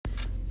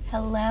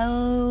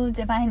Hello,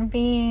 divine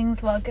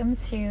beings. Welcome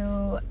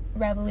to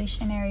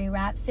Revolutionary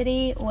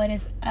Rhapsody. What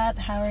is up?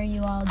 How are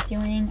you all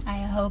doing? I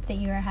hope that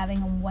you are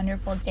having a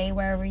wonderful day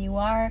wherever you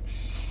are,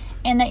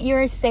 and that you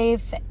are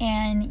safe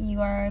and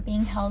you are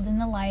being held in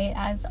the light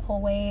as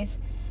always.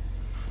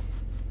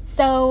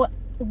 So,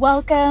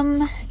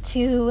 welcome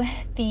to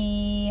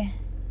the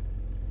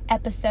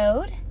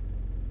episode,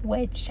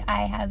 which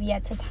I have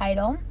yet to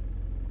title,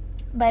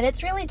 but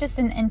it's really just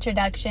an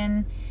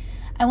introduction.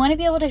 I want to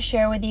be able to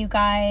share with you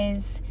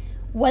guys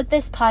what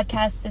this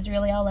podcast is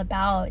really all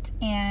about,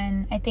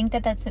 and I think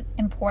that that's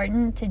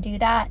important to do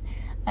that,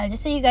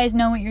 just so you guys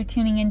know what you're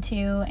tuning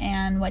into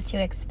and what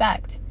to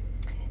expect.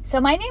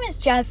 So my name is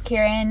Jazz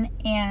Kieran,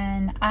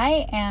 and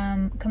I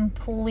am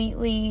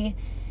completely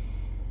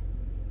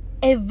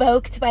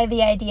evoked by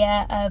the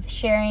idea of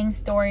sharing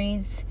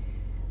stories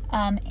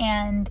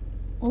and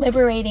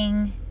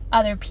liberating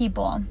other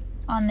people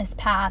on this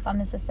path, on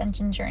this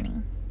ascension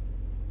journey.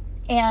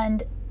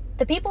 And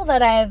the people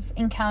that I've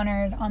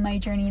encountered on my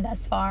journey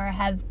thus far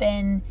have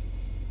been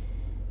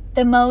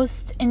the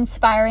most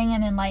inspiring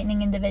and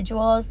enlightening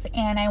individuals,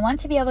 and I want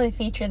to be able to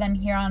feature them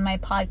here on my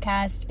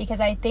podcast because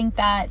I think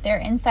that their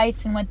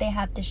insights and what they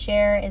have to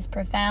share is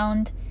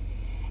profound.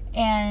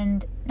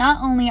 And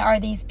not only are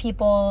these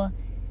people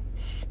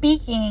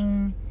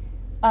speaking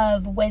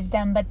of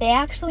wisdom, but they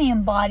actually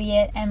embody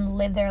it and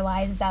live their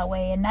lives that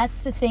way. And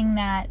that's the thing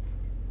that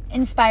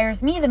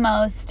inspires me the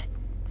most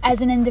as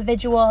an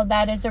individual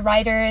that is a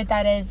writer,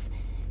 that is,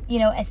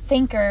 a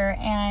thinker,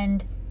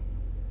 and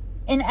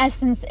in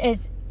essence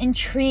is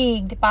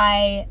intrigued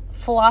by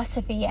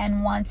philosophy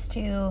and wants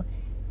to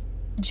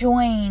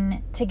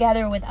join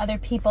together with other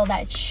people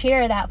that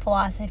share that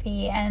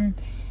philosophy and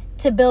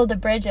to build the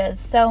bridges.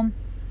 So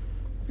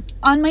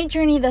on my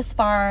journey thus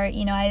far,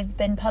 I've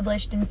been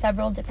published in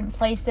several different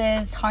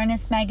places: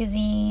 Harness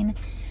Magazine,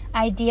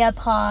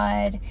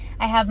 IdeaPod.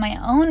 I have my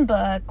own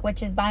book,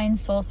 which is Thine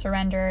Soul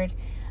Surrendered,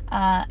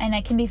 and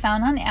it can be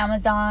found on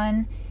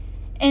Amazon.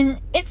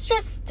 And it's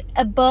just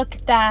a book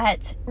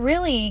that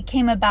really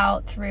came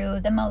about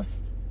through the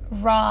most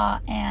raw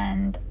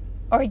and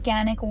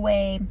organic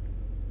way.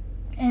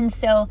 And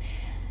so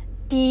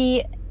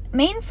the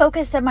main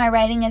focus of my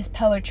writing is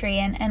poetry,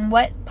 and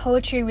what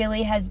poetry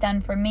really has done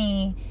for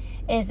me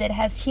is it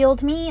has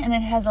healed me and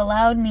it has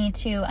allowed me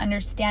to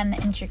understand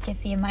the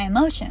intricacy of my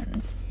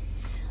emotions.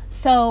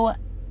 So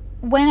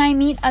when I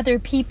meet other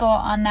people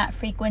on that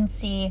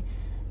frequency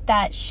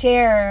that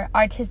share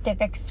artistic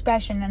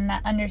expression and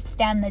that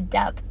understand the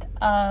depth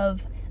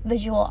of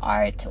visual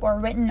art or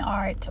written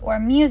art or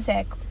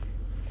music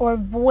or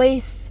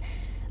voice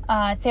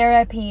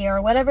therapy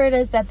or whatever it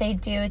is that they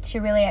do to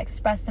really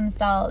express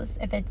themselves,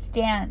 if it's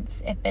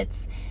dance, if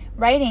it's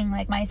writing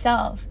like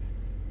myself,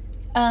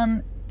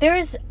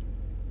 there's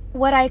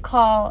what I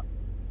call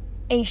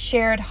a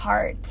shared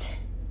heart.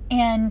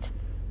 And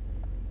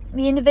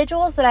the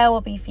individuals that I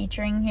will be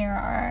featuring here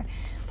are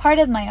part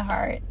of my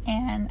heart,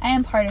 and I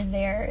am part of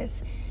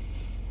theirs.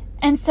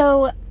 And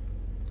so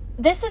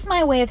this is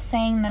my way of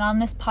saying that on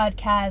this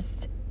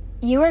podcast,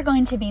 you are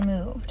going to be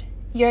moved.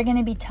 You're going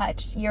to be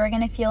touched. You're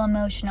going to feel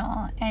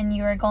emotional, and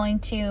you are going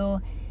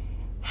to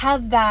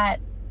have that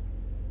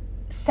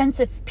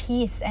sense of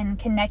peace and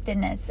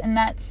connectedness. And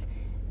that's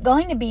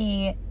going to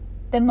be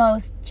the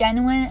most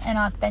genuine and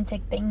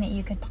authentic thing that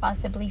you could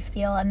possibly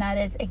feel. And that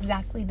is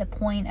exactly the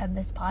point of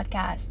this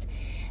podcast.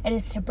 It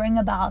is to bring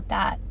about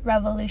that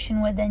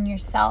revolution within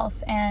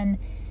yourself and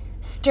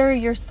stir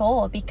your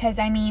soul, because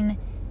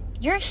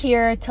you're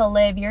here to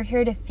live, you're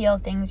here to feel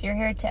things, you're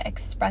here to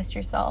express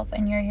yourself,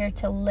 and you're here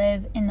to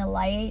live in the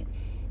light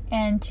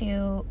and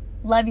to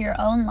love your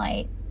own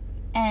light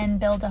and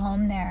build a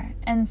home there.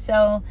 And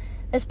so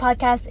this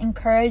podcast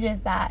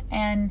encourages that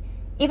and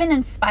even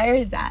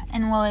inspires that,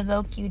 and will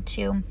evoke you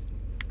to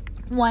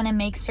want to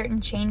make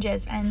certain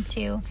changes and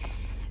to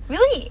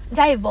really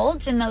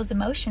divulge in those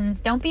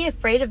emotions. Don't be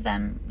afraid of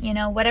them.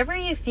 Whatever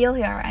you feel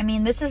here.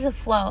 This is a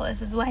flow.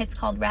 This is why it's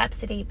called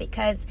Rhapsody,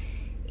 because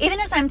even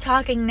as I'm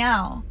talking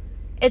now,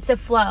 it's a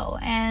flow,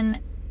 and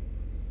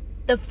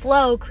the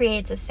flow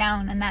creates a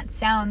sound, and that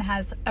sound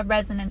has a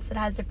resonance, it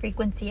has a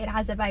frequency, it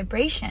has a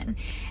vibration,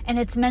 and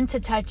it's meant to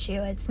touch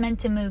you, it's meant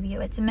to move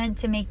you, it's meant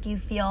to make you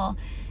feel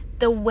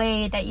the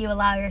way that you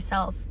allow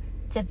yourself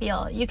to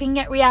feel. You can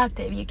get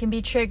reactive, you can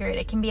be triggered,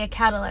 it can be a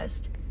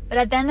catalyst, but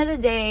at the end of the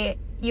day,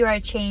 you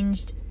are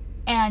changed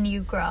and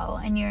you grow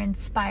and you're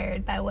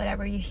inspired by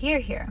whatever you hear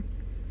here.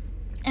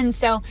 And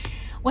so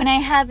when I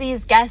have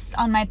these guests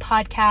on my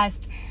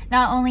podcast,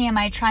 not only am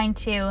I trying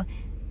to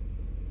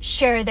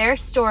share their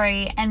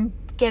story and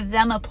give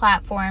them a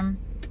platform,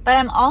 but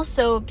I'm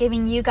also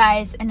giving you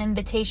guys an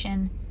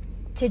invitation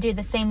to do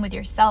the same with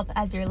yourself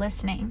as you're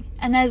listening.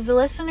 And as the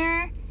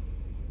listener,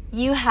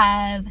 you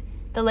have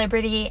the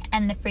liberty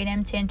and the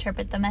freedom to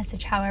interpret the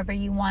message however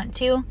you want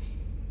to,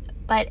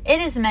 but it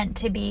is meant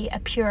to be a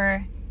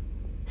pure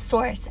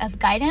source of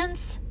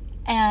guidance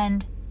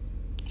and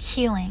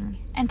healing,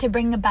 and to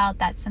bring about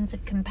that sense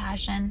of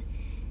compassion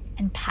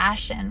and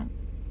passion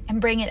and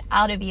bring it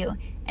out of you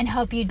and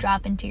help you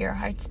drop into your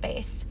heart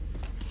space.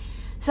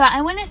 So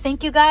I want to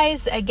thank you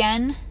guys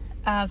again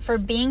for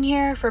being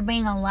here, for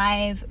being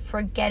alive,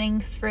 for getting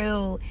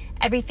through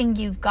everything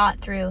you've got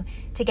through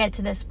to get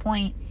to this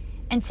point,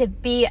 and to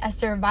be a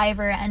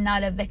survivor and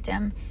not a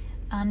victim.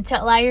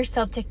 To allow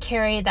yourself to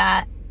carry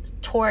that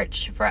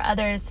torch for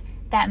others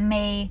that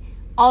may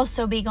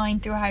also be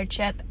going through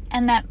hardship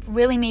and that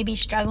really may be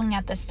struggling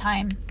at this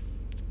time.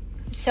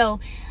 So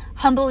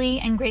humbly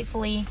and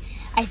gratefully,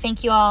 I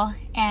thank you all,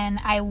 and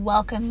I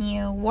welcome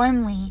you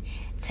warmly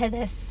to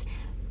this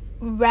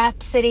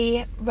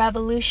Rhapsody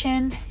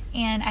revolution,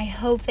 and I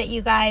hope that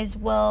you guys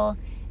will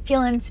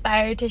feel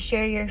inspired to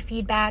share your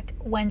feedback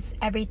once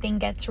everything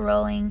gets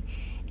rolling.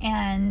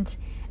 And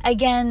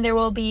again, there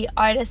will be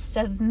artists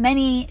of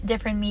many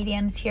different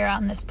mediums here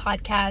on this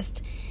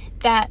podcast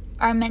that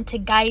are meant to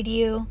guide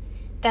you,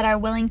 that are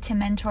willing to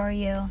mentor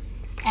you,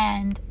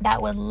 and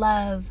that would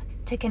love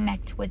to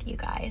connect with you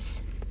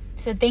guys.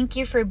 So thank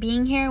you for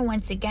being here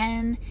once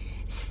again.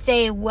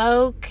 Stay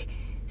woke,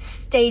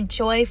 stay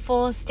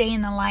joyful, stay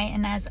in the light,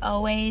 and as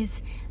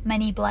always,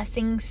 many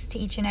blessings to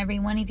each and every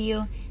one of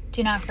you.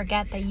 Do not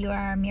forget that you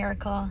are a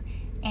miracle,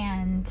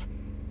 and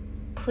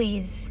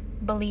please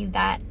believe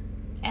that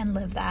and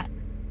live that.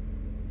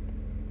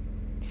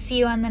 See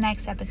you on the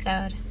next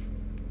episode.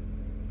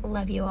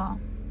 Love you all.